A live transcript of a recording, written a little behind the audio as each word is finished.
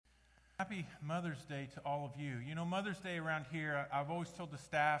Happy Mother's Day to all of you. You know, Mother's Day around here, I've always told the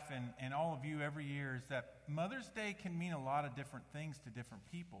staff and all of you every year is that Mother's Day can mean a lot of different things to different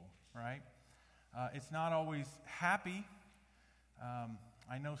people, right? It's not always happy.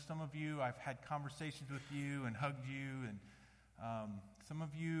 I know some of you, I've had conversations with you and hugged you, and some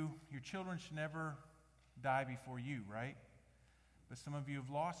of you, your children should never die before you, right? But some of you have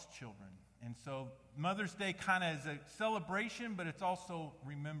lost children. And so Mother's Day kind of is a celebration, but it's also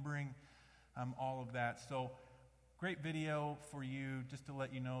remembering all of that. So great video for you just to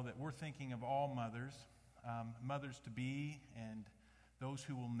let you know that we're thinking of all mothers, mothers-to-be, and those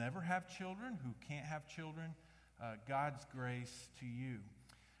who will never have children, who can't have children. God's grace to you.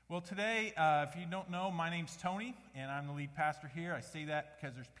 Well, today, if you don't know, my name's Tony, and I'm the lead pastor here. I say that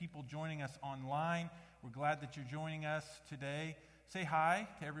because there's people joining us online. We're glad that you're joining us today. Say hi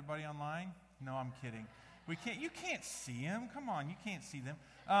to everybody online. No, I'm kidding. You can't see them. Come on, you can't see them.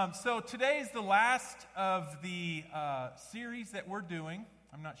 So today is the last of the series that we're doing.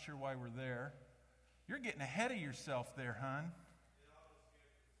 I'm not sure why we're there. You're getting ahead of yourself there, hon.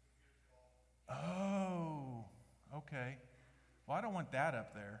 Oh, okay. Well, I don't want that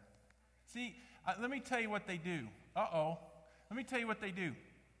up there. See, let me tell you what they do. Let me tell you what they do.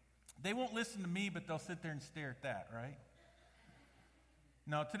 They won't listen to me, but they'll sit there and stare at that, right?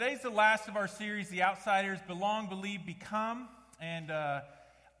 No, today's the last of our series, The Outsiders, Belong, Believe, Become. And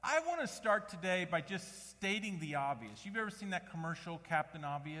I want to start today by just stating the obvious. You've ever seen that commercial, Captain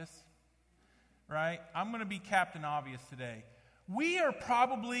Obvious? Right? I'm going to be Captain Obvious today. We are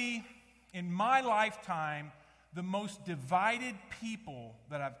probably, in my lifetime, the most divided people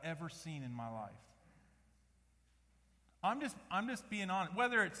that I've ever seen in my life. I'm just being honest.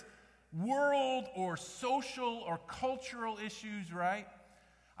 Whether it's world or social or cultural issues, right?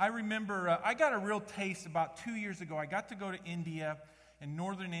 I remember I got a real taste about 2 years ago. I got to go to India, in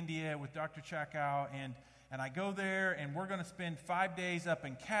northern India with Dr. Chakao, and I go there, and we're going to spend 5 days up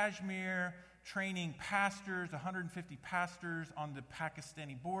in Kashmir training pastors, 150 pastors on the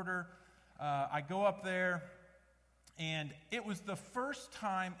Pakistani border. I go up there, and it was the first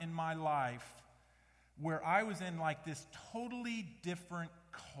time in my life where I was in like this totally different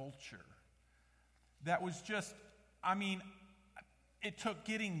culture that was just, it took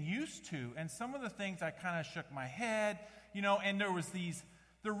getting used to. And some of the things I kind of shook my head, and there was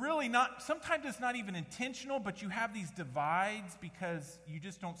they're really not, sometimes it's not even intentional, but you have these divides because you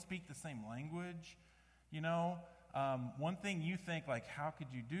just don't speak the same language, One thing you think, like, how could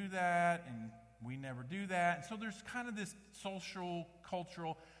you do that? And we never do that. And so there's kind of this social,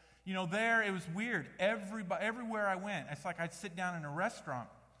 cultural, there it was weird. Everywhere I went, it's like I'd sit down in a restaurant,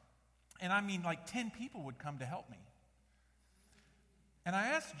 and like 10 people would come to help me. And I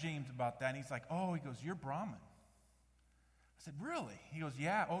asked James about that, and he's like, he goes, you're Brahmin. I said, really? He goes,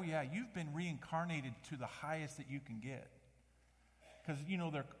 yeah, you've been reincarnated to the highest that you can get. Because,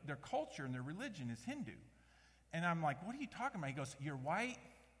 their culture and their religion is Hindu. And I'm like, what are you talking about? He goes, you're white,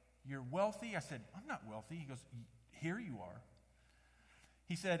 you're wealthy. I said, I'm not wealthy. He goes, here you are.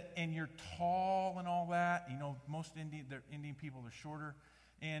 He said, and you're tall and all that. Most Indian people are shorter.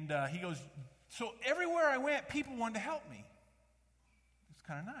 And he goes, so everywhere I went, people wanted to help me. It's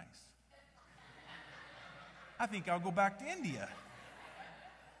kind of nice. I think I'll go back to India.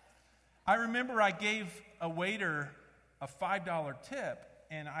 I remember I gave a waiter a $5 tip,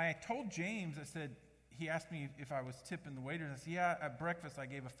 and I told James, I said, he asked me if I was tipping the waiter, and I said, yeah, at breakfast I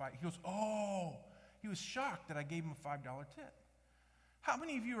gave a $5. He goes, he was shocked that I gave him a $5 tip. How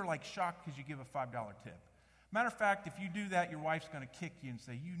many of you are like shocked because you give a $5 tip? Matter of fact, if you do that, your wife's going to kick you and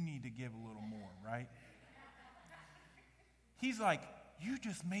say, you need to give a little more, right? He's like, you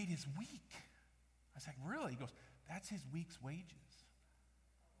just made his week. I was like, really? He goes, that's his week's wages.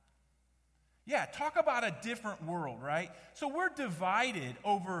 Yeah, talk about a different world, right? So we're divided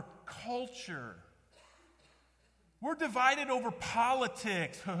over culture. We're divided over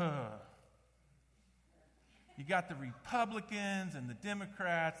politics. You got the Republicans and the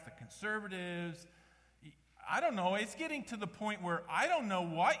Democrats, the conservatives. I don't know. It's getting to the point where I don't know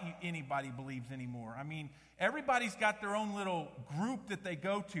what anybody believes anymore. Everybody's got their own little group that they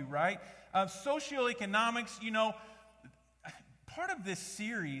go to, right? Socioeconomics, part of this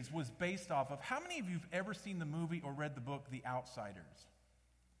series was based off of, how many of you have ever seen the movie or read the book, The Outsiders?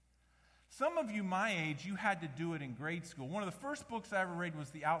 Some of you my age, you had to do it in grade school. One of the first books I ever read was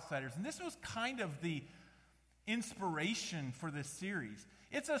The Outsiders, and this was kind of the inspiration for this series.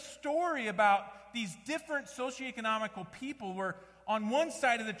 It's a story about these different socioeconomical people where on one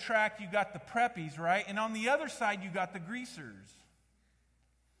side of the track you got the preppies, right? And on the other side you got the greasers.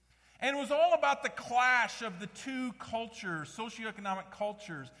 And it was all about the clash of the two cultures, socioeconomic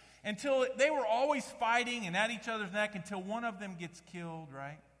cultures, until they were always fighting and at each other's neck until one of them gets killed,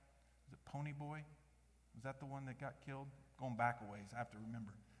 right? Was it Pony Boy? Was that the one that got killed? Going back a ways, I have to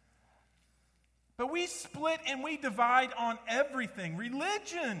remember. But we split and we divide on everything.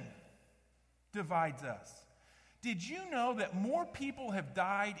 Religion divides us. Did you know that more people have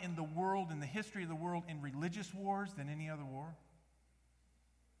died in the world, in the history of the world, in religious wars than any other war?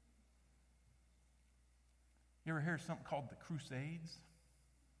 You ever hear of something called the Crusades?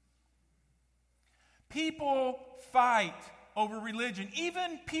 People fight over religion.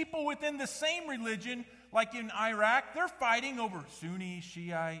 Even people within the same religion, like in Iraq, they're fighting over Sunni,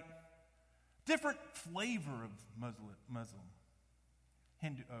 Shiite, different flavor of Muslim,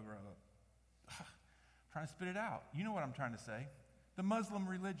 Hindu. Trying to spit it out. You know what I'm trying to say. The Muslim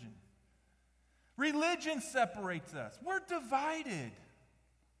religion. Religion separates us. We're divided.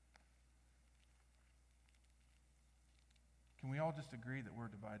 Can we all just agree that we're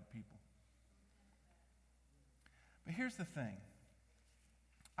divided people? But here's the thing.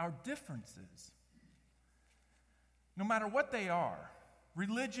 Our differences, no matter what they are,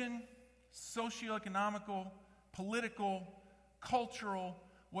 religion, socioeconomical, political, cultural,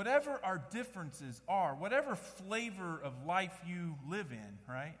 whatever our differences are, whatever flavor of life you live in,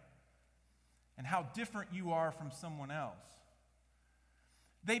 right? And how different you are from someone else,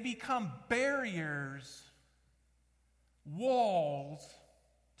 they become barriers, walls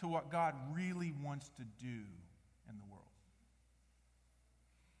to what God really wants to do in the world.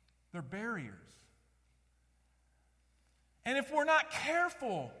 They're barriers. And if we're not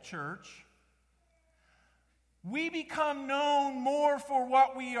careful, church, we become known more for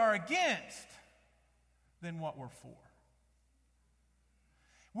what we are against than what we're for.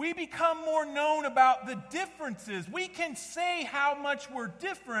 We become more known about the differences. We can say how much we're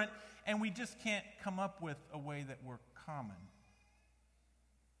different, and we just can't come up with a way that we're common.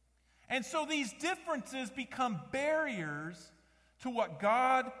 And so these differences become barriers to what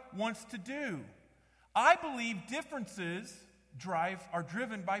God wants to do. I believe differences are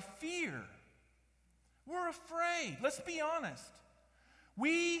driven by fear. We're afraid. Let's be honest.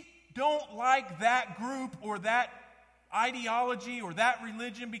 We don't like that group or that ideology or that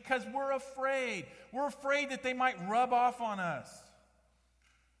religion because we're afraid. We're afraid that they might rub off on us.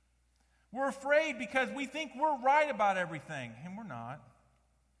 We're afraid because we think we're right about everything, and we're not.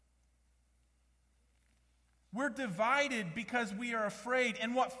 We're divided because we are afraid.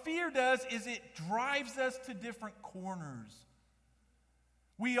 And what fear does is it drives us to different corners.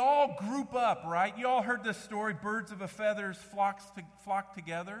 We all group up, right? You all heard the story, birds of a feather flock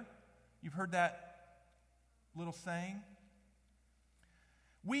together. You've heard that little saying.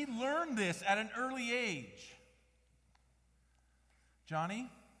 We learned this at an early age. Johnny,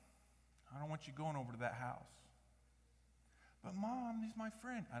 I don't want you going over to that house. But Mom, he's my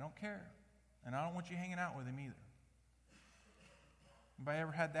friend. I don't care. And I don't want you hanging out with him either. Anybody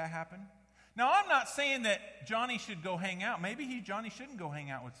ever had that happen? Now, I'm not saying that Johnny should go hang out. Maybe Johnny shouldn't go hang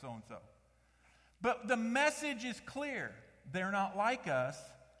out with so-and-so. But the message is clear. They're not like us,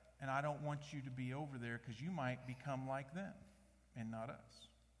 and I don't want you to be over there because you might become like them and not us.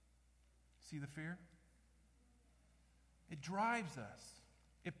 See the fear? It drives us.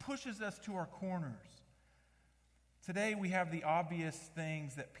 It pushes us to our corners. Today we have the obvious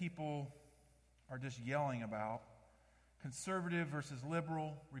things that people are just yelling about. Conservative versus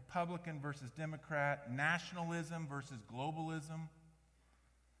liberal, Republican versus Democrat, nationalism versus globalism,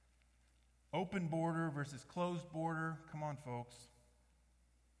 open border versus closed border. Come on, folks.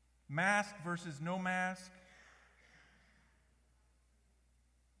 Mask versus no mask.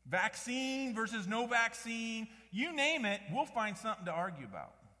 Vaccine versus no vaccine. You name it, we'll find something to argue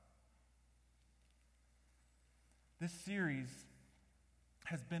about. This series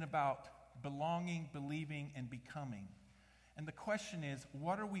has been about belonging, believing, and becoming. And the question is,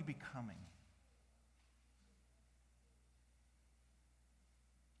 what are we becoming?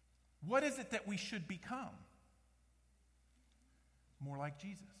 What is it that we should become? More like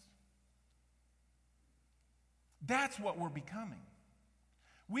Jesus. That's what we're becoming.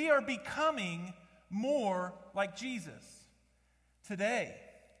 We are becoming more like Jesus. Today,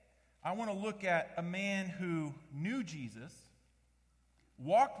 I want to look at a man who knew Jesus,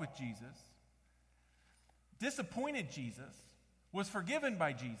 walked with Jesus, disappointed Jesus, was forgiven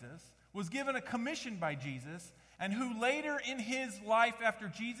by Jesus, was given a commission by Jesus, and who later in his life, after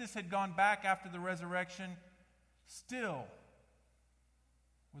Jesus had gone back after the resurrection, still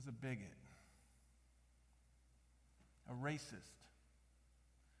was a bigot, a racist.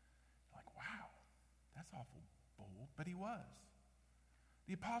 Like, wow, that's awful bold, but he was.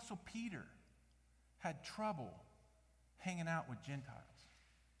 The Apostle Peter had trouble hanging out with Gentiles.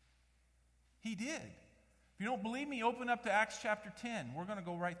 He did. If you don't believe me, open up to Acts chapter 10. We're going to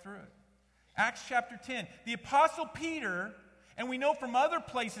go right through it. Acts chapter 10. The Apostle Peter, and we know from other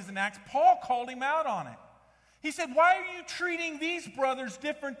places in Acts, Paul called him out on it. He said, why are you treating these brothers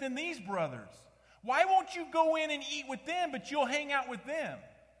different than these brothers? Why won't you go in and eat with them, but you'll hang out with them?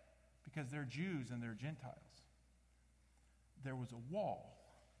 Because they're Jews and they're Gentiles. There was a wall,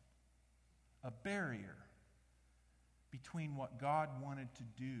 a barrier between what God wanted to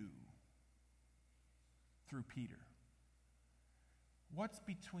do through Peter. What's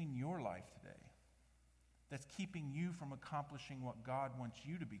between your life today that's keeping you from accomplishing what God wants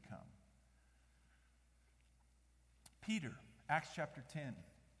you to become? Peter, Acts chapter 10.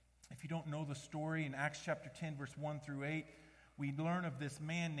 If you don't know the story, in Acts chapter 10, verse 1 through 8, we learn of this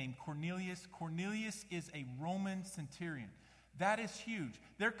man named Cornelius. Cornelius is a Roman centurion. That is huge.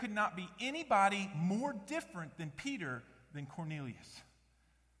 There could not be anybody more different than Peter than Cornelius.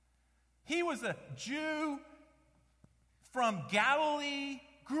 He was a Jew from Galilee,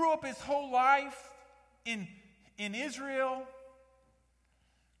 grew up his whole life in Israel.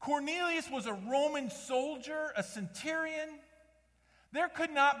 Cornelius was a Roman soldier, a centurion. There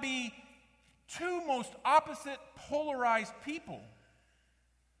could not be two most opposite polarized people.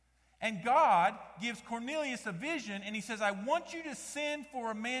 And God gives Cornelius a vision, and he says, I want you to send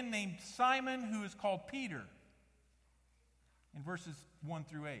for a man named Simon who is called Peter. In verses 1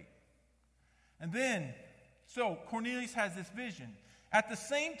 through 8. And then, so Cornelius has this vision. At the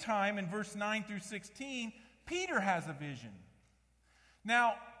same time, in verse 9 through 16, Peter has a vision.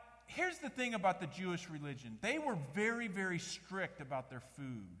 Now, here's the thing about the Jewish religion. They were very, very strict about their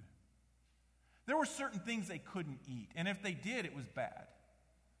food. There were certain things they couldn't eat, and if they did, it was bad.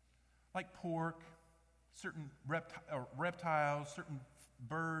 Like pork, certain reptiles, certain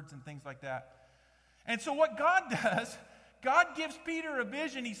birds, and things like that. And so what God does, God gives Peter a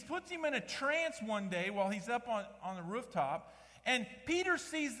vision. He puts him in a trance one day while he's up on the rooftop, and Peter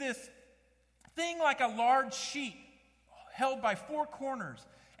sees this thing like a large sheet held by four corners.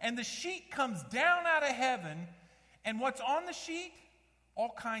 And the sheet comes down out of heaven, and what's on the sheet?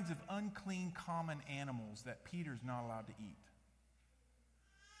 All kinds of unclean common animals that Peter's not allowed to eat.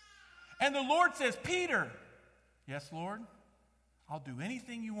 And the Lord says, Peter, yes, Lord, I'll do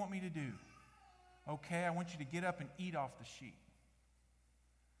anything you want me to do. Okay, I want you to get up and eat off the sheet.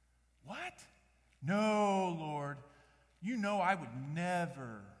 What? No, Lord. You know I would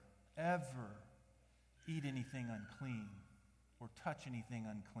never, ever eat anything unclean or touch anything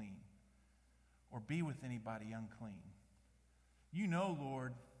unclean or be with anybody unclean. You know,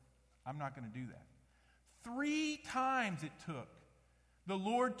 Lord, I'm not going to do that. 3 times it took the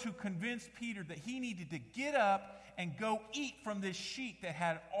Lord to convince Peter that he needed to get up and go eat from this sheet that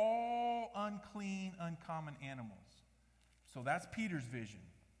had all unclean, uncommon animals. So that's Peter's vision.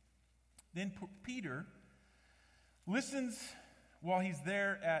 Then Peter listens while he's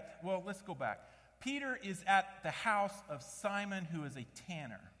there let's go back. Peter is at the house of Simon, who is a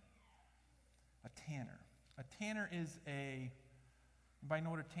tanner. A tanner. A tanner is anybody know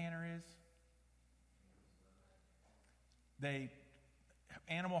what a tanner is? They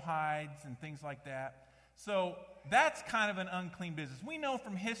animal hides and things like that. So that's kind of an unclean business. We know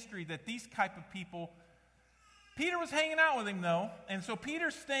from history that these type of people, Peter was hanging out with him though, and so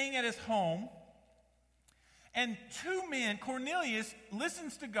Peter's staying at his home, and 2 men, Cornelius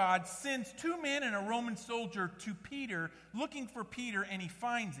listens to God, sends 2 men and a Roman soldier to Peter, looking for Peter, and he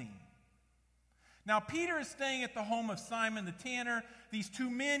finds him. Now Peter is staying at the home of Simon the tanner. These 2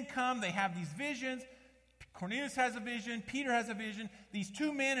 men come, they have these visions. Cornelius has a vision, Peter has a vision. These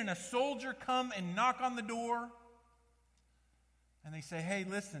 2 men and a soldier come and knock on the door. And they say, hey,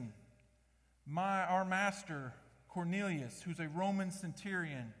 listen, our master, Cornelius, who's a Roman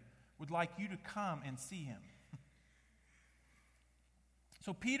centurion, would like you to come and see him.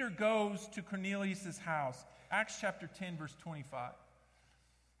 So Peter goes to Cornelius' house. Acts chapter 10, verse 25.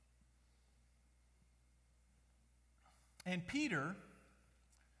 And Peter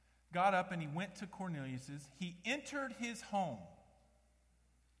got up and he went to Cornelius's. He entered his home.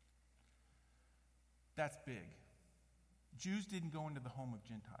 That's big. Jews didn't go into the home of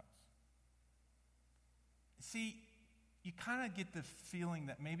Gentiles. See, you kind of get the feeling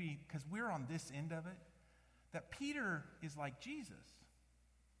that maybe, because we're on this end of it, that Peter is like Jesus.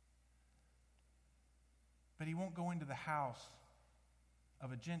 But he won't go into the house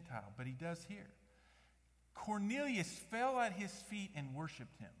of a Gentile, but he does here. Cornelius fell at his feet and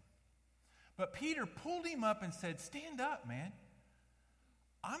worshiped him. But Peter pulled him up and said, stand up, man.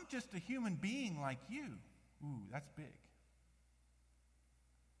 I'm just a human being like you. Ooh, that's big.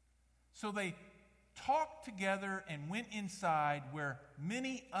 So they talked together and went inside where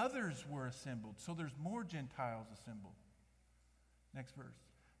many others were assembled. So there's more Gentiles assembled. Next verse.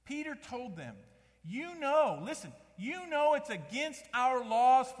 Peter told them, you know it's against our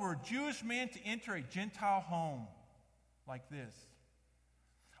laws for a Jewish man to enter a Gentile home like this,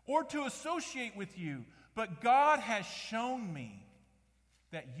 or to associate with you. But God has shown me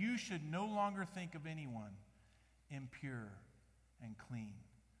that you should no longer think of anyone impure and clean.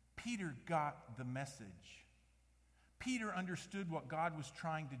 Peter got the message. Peter understood what God was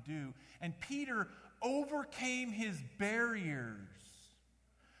trying to do, and Peter overcame his barriers.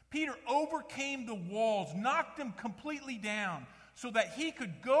 Peter overcame the walls, knocked them completely down so that he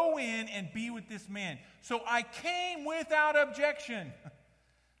could go in and be with this man. So I came without objection.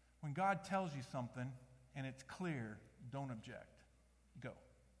 When God tells you something and it's clear, don't object. Go.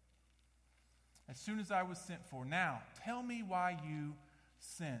 As soon as I was sent for, now tell me why you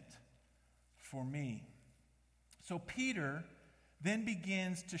sent for me. So Peter then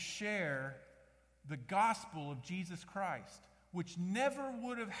begins to share the gospel of Jesus Christ, which never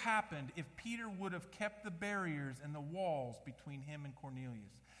would have happened if Peter would have kept the barriers and the walls between him and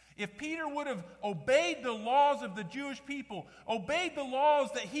Cornelius. If Peter would have obeyed the laws of the Jewish people, obeyed the laws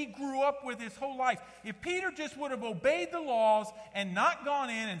that he grew up with his whole life, if Peter just would have obeyed the laws and not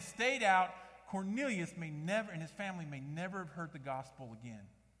gone in and stayed out, Cornelius may never, and his family may never have heard the gospel again.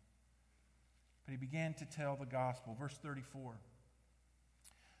 But he began to tell the gospel. Verse 34.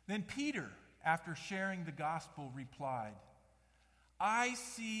 Then Peter, after sharing the gospel, replied, I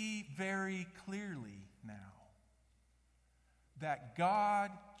see very clearly now that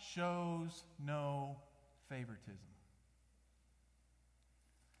God shows no favoritism.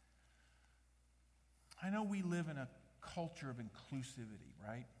 I know we live in a culture of inclusivity,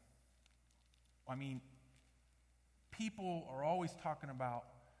 right? I mean, people are always talking about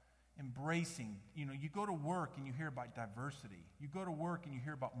embracing. You know, you go to work and you hear about diversity. You go to work and you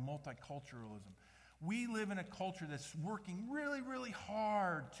hear about multiculturalism. We live in a culture that's working really, really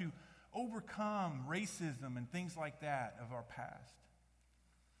hard to overcome racism and things like that of our past.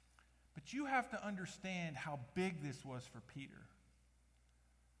 But you have to understand how big this was for Peter.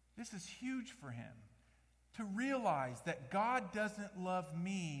 This is huge for him. To realize that God doesn't love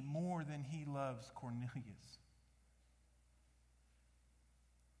me more than he loves Cornelius.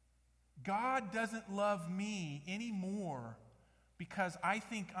 God doesn't love me any more because I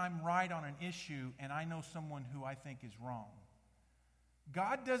think I'm right on an issue and I know someone who I think is wrong.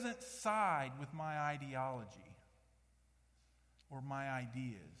 God doesn't side with my ideology or my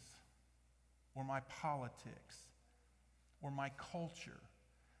ideas or my politics or my culture.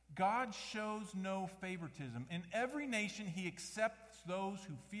 God shows no favoritism. In every nation, he accepts those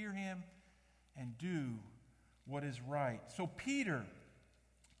who fear him and do what is right. So Peter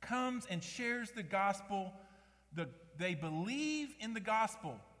comes and shares the gospel. They believe in the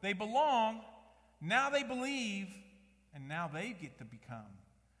gospel. They belong. Now they believe. And now they get to become.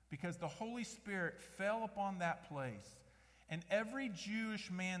 Because the Holy Spirit fell upon that place. And every Jewish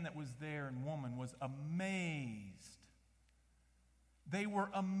man that was there and woman was amazed. They were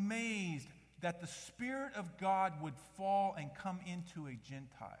amazed that the Spirit of God would fall and come into a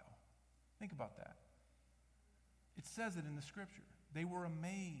Gentile. Think about that. It says it in the Scripture. They were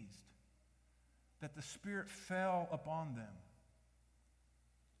amazed that the Spirit fell upon them.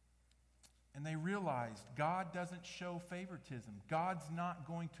 And they realized God doesn't show favoritism. God's not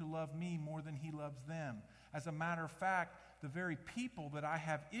going to love me more than he loves them. As a matter of fact, the very people that I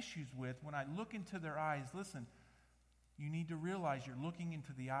have issues with, when I look into their eyes, listen, you need to realize you're looking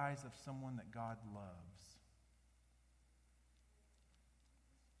into the eyes of someone that God loves.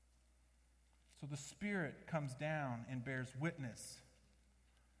 So the Spirit comes down and bears witness.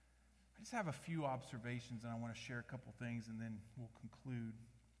 I just have a few observations, and I want to share a couple things, and then we'll conclude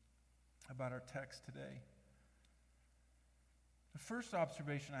about our text today. The first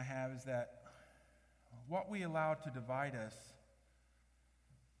observation I have is that what we allow to divide us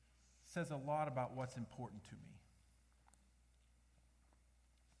says a lot about what's important to me.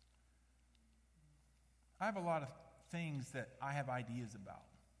 I have a lot of things that I have ideas about.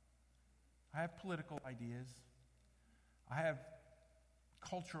 I have political ideas. I have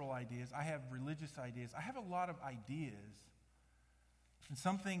cultural ideas. I have religious ideas. I have a lot of ideas. And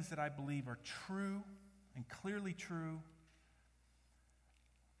some things that I believe are true and clearly true.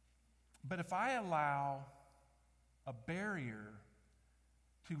 But if I allow a barrier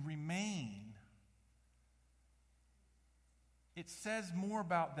to remain, it says more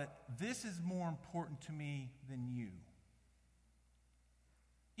about that this is more important to me than you.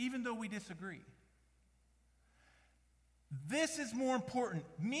 Even though we disagree. This is more important.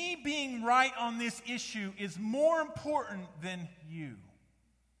 Me being right on this issue is more important than you.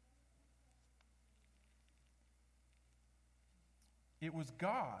 It was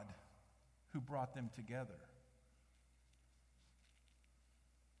God who brought them together.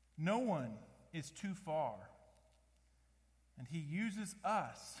 No one is too far, and He uses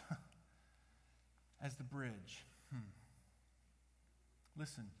us as the bridge.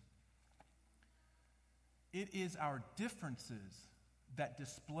 Listen, it is our differences that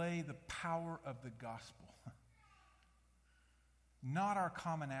display the power of the gospel, not our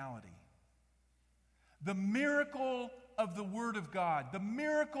commonality. The miracle of the Word of God, the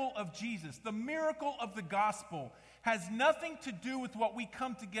miracle of Jesus, the miracle of the gospel has nothing to do with what we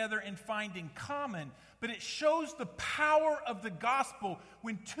come together and find in common, but it shows the power of the gospel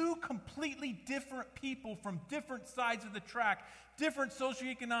when two completely different people from different sides of the track, different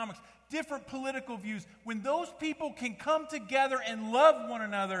socioeconomics, different political views, when those people can come together and love one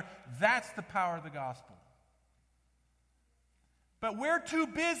another, that's the power of the gospel. But we're too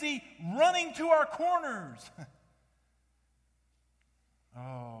busy running to our corners.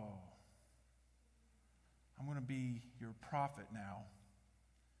 Oh, I'm going to be your prophet now.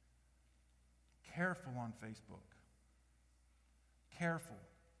 Careful on Facebook. Careful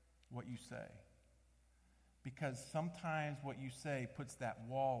what you say. Because sometimes what you say puts that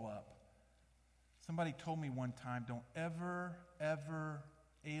wall up. Somebody told me one time, don't ever, ever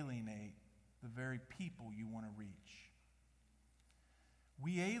alienate the very people you want to reach.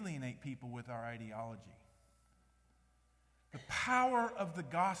 We alienate people with our ideology. The power of the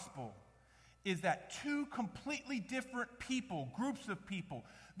gospel is that two completely different people, groups of people.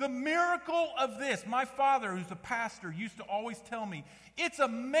 The miracle of this, my father, who's a pastor, used to always tell me, it's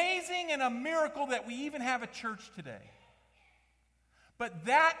amazing and a miracle that we even have a church today. But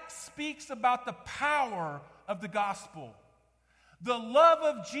that speaks about the power of the gospel. The love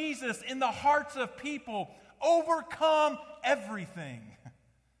of Jesus in the hearts of people overcome everything,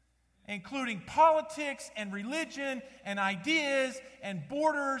 including politics and religion and ideas and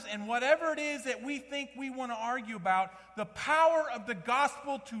borders and whatever it is that we think we want to argue about. The power of the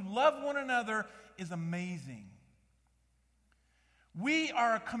gospel to love one another is amazing. We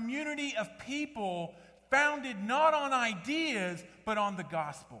are a community of people founded not on ideas, but on the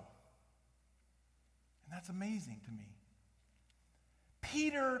gospel. And that's amazing to me.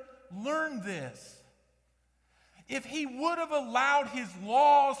 Peter learned this. If he would have allowed his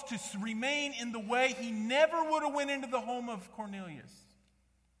laws to remain in the way, he never would have went into the home of Cornelius.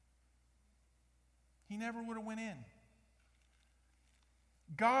 He never would have went in.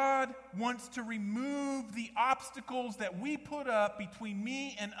 God wants to remove the obstacles that we put up between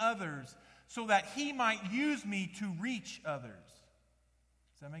me and others so that He might use me to reach others.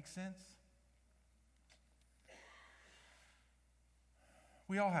 Does that make sense?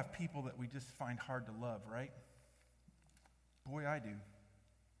 We all have people that we just find hard to love, right? Boy, I do.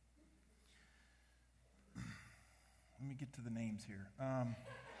 Let me get to the names here.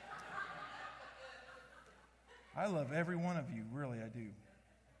 I love every one of you, really, I do.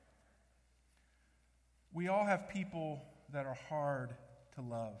 We all have people that are hard to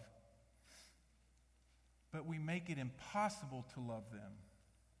love, but we make it impossible to love them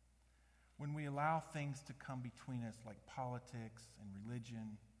when we allow things to come between us like politics and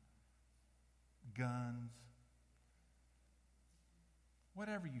religion, guns,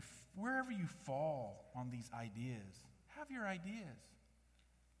 wherever you fall on these ideas, have your ideas.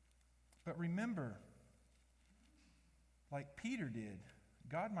 But remember, like Peter did,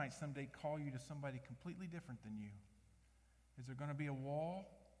 God might someday call you to somebody completely different than you. Is there going to be a wall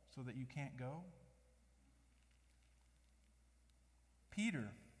so that you can't go? Peter,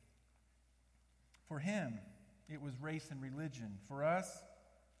 for him, it was race and religion. For us,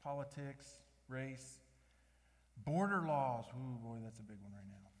 politics, race, border laws. Ooh, boy, that's a big one right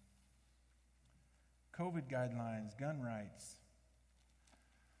now. COVID guidelines, gun rights.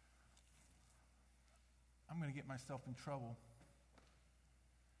 I'm going to get myself in trouble.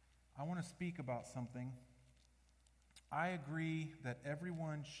 I want to speak about something. I agree that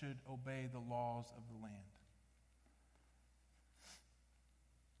everyone should obey the laws of the land.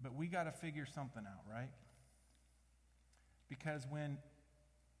 But we got to figure something out, right? Because when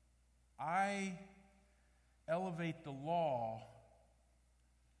I elevate the law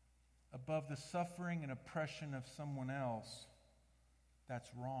above the suffering and oppression of someone else, that's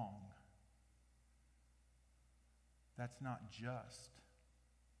wrong. That's not just.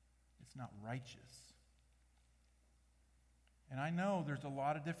 It's not righteous. And I know there's a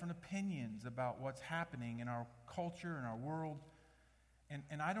lot of different opinions about what's happening in our culture and our world.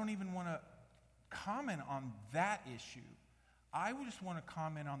 And I don't even want to comment on that issue. I would just want to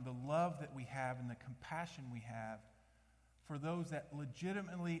comment on the love that we have and the compassion we have for those that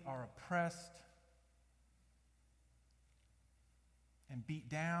legitimately are oppressed and beat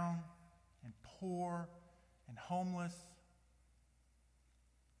down and poor and homeless.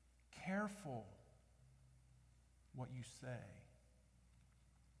 Careful what you say,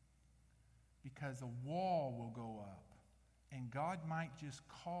 because a wall will go up and God might just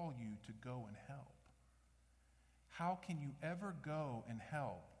call you to go and help. How can you ever go and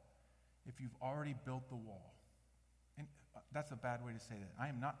help if you've already built the wall? And that's a bad way to say that. I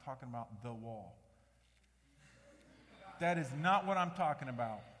am not talking about the wall. That is not what I'm talking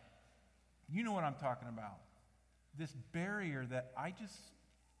about. You know what I'm talking about. This barrier that I just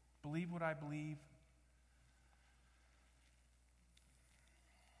believe what I believe.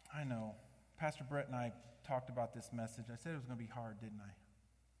 I know. Pastor Brett and I talked about this message. I said it was going to be hard, didn't I?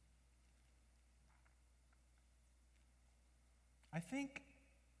 I think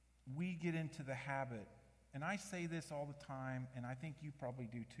we get into the habit, and I say this all the time, and I think you probably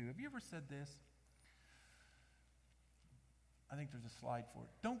do too. Have you ever said this? I think there's a slide for it.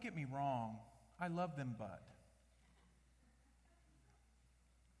 Don't get me wrong. I love them, but.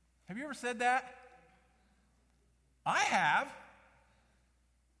 Have you ever said that? I have.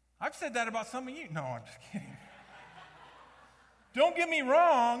 I've said that about some of you. No, I'm just kidding. Don't get me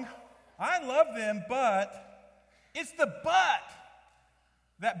wrong. I love them, but it's the but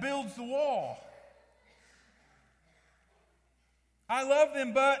that builds the wall. I love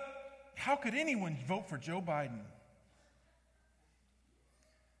them, but how could anyone vote for Joe Biden?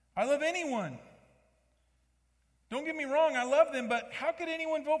 I love anyone. Don't get me wrong, I love them, but how could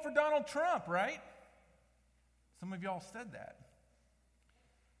anyone vote for Donald Trump, right? Some of y'all said that.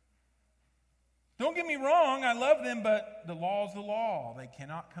 Don't get me wrong, I love them, but the law's the law. They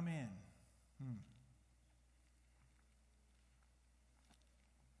cannot come in.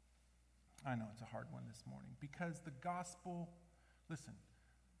 I know it's a hard one this morning because the gospel, listen,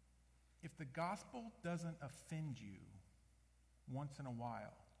 if the gospel doesn't offend you once in a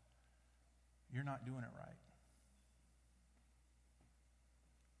while, you're not doing it right.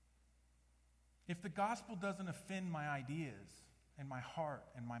 If the gospel doesn't offend my ideas and my heart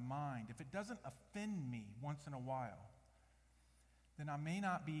and my mind, if it doesn't offend me once in a while, then I may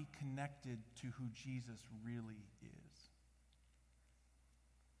not be connected to who Jesus really is.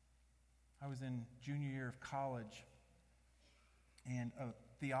 I was in junior year of college, and a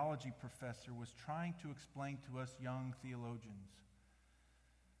theology professor was trying to explain to us young theologians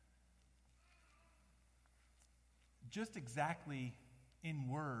just exactly in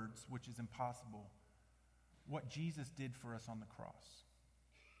words, which is impossible, what Jesus did for us on the cross.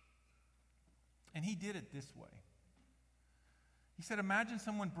 And he did it this way. He said, imagine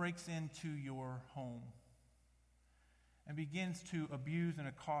someone breaks into your home and begins to abuse and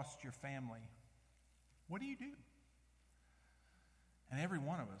accost your family. What do you do? And every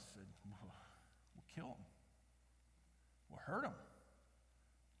one of us said, we'll kill him. We'll hurt him.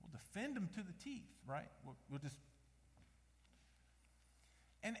 We'll defend him to the teeth, right? We'll just...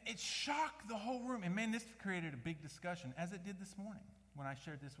 And it shocked the whole room. And man, this created a big discussion, as it did this morning when I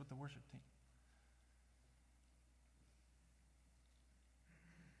shared this with the worship team.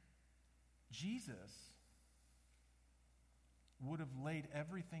 Jesus would have laid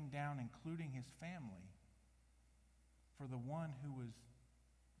everything down, including his family, for the one who was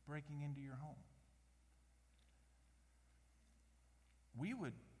breaking into your home.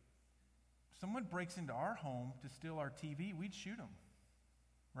 Someone breaks into our home to steal our TV, we'd shoot them.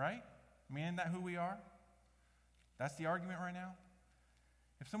 Right? I mean, isn't that who we are? That's the argument right now?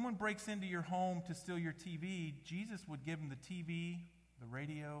 If someone breaks into your home to steal your TV, Jesus would give them the TV, the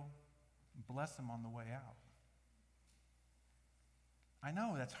radio, and bless them on the way out. I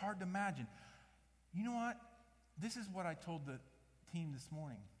know, that's hard to imagine. You know what? This is what I told the team this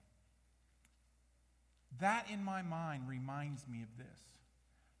morning. That in my mind reminds me of this.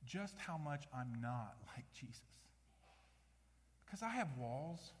 Just how much I'm not like Jesus. Because I have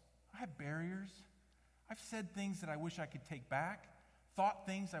walls, I have barriers. I've said things that I wish I could take back, thought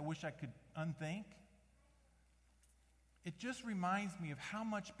things I wish I could unthink. It just reminds me of how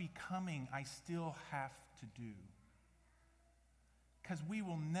much becoming I still have to do. Because we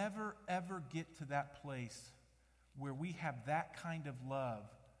will never, ever get to that place where we have that kind of love,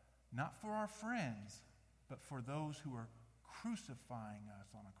 not for our friends, but for those who are crucifying us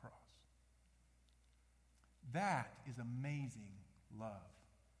on a cross. That is amazing love.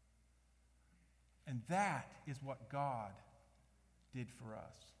 And that is what God did for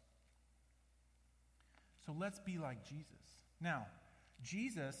us. So let's be like Jesus. Now,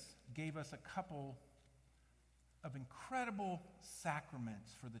 Jesus gave us a couple of incredible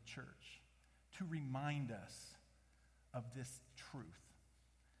sacraments for the church to remind us of this truth.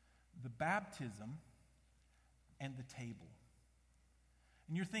 The baptism and the table.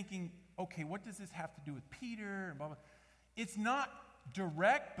 And you're thinking, okay, what does this have to do with Peter and blah, blah. It's not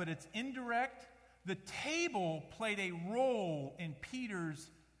direct, but it's indirect. The table played a role in Peter's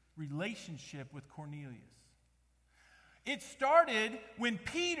relationship with Cornelius. It started when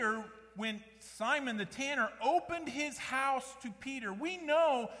Simon the tanner opened his house to Peter. We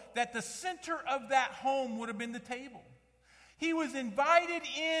know that the center of that home would have been the table. He was invited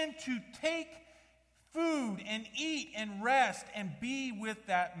in to take food and eat and rest and be with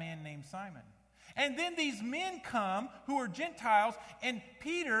that man named Simon. And then these men come who are Gentiles, and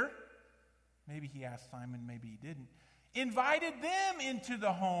Peter, maybe he asked Simon, maybe he didn't, invited them into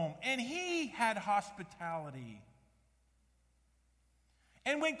the home, and he had hospitality.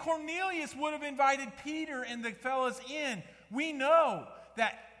 And when Cornelius would have invited Peter and the fellows in, we know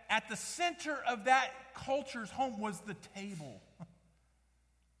that at the center of that culture's home was the table.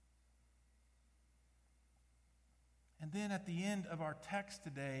 And then at the end of our text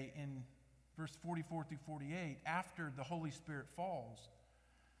today, in verse 44 through 48, after the Holy Spirit falls,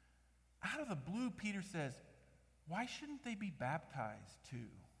 out of the blue, Peter says, why shouldn't they be baptized too?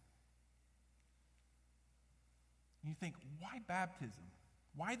 And you think, why baptism?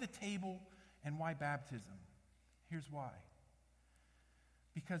 Why the table and why baptism? Here's why.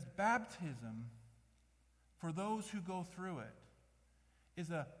 Because baptism, for those who go through it,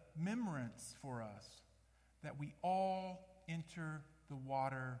 is a remembrance for us that we all enter the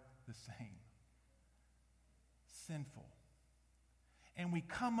water the same. Sinful. And we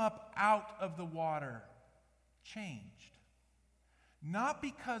come up out of the water changed. Not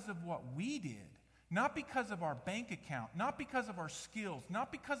because of what we did, not because of our bank account, not because of our skills,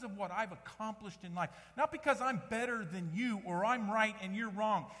 not because of what I've accomplished in life, not because I'm better than you or I'm right and you're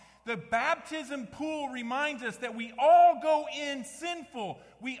wrong. The baptism pool reminds us that we all go in sinful.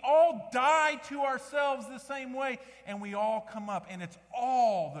 We all die to ourselves the same way, and we all come up, and it's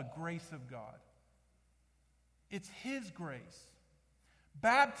all the grace of God. It's His grace.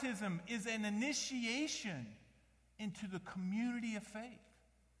 Baptism is an initiation into the community of faith.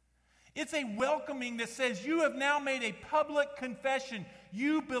 It's a welcoming that says you have now made a public confession.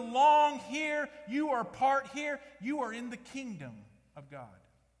 You belong here. You are part here. You are in the kingdom of God.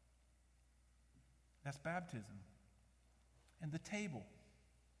 That's baptism. And the table.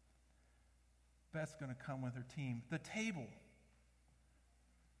 Beth's going to come with her team. The table.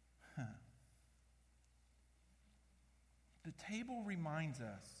 The table reminds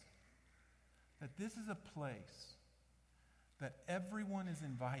us that this is a place that everyone is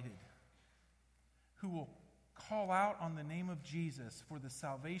invited who will call out on the name of Jesus for the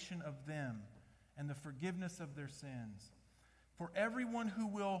salvation of them and the forgiveness of their sins. For everyone who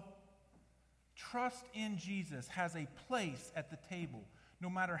will trust in Jesus has a place at the table, no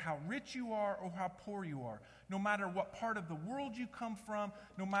matter how rich you are or how poor you are, no matter what part of the world you come from,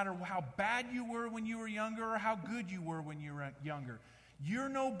 no matter how bad you were when you were younger or how good you were when you were younger. You're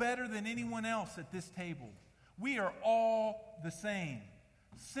no better than anyone else at this table. We are all the same.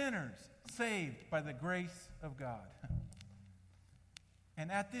 Sinners saved by the grace of God.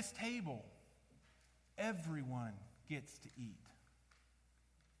 And at this table, everyone gets to eat.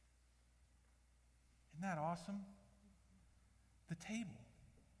 Isn't that awesome? The table.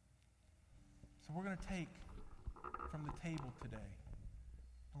 So we're going to take from the table today.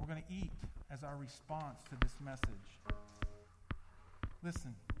 And we're going to eat as our response to this message.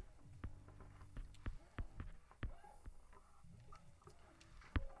 Listen.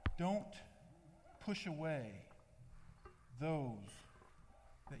 Don't push away those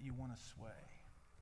that you want to sway.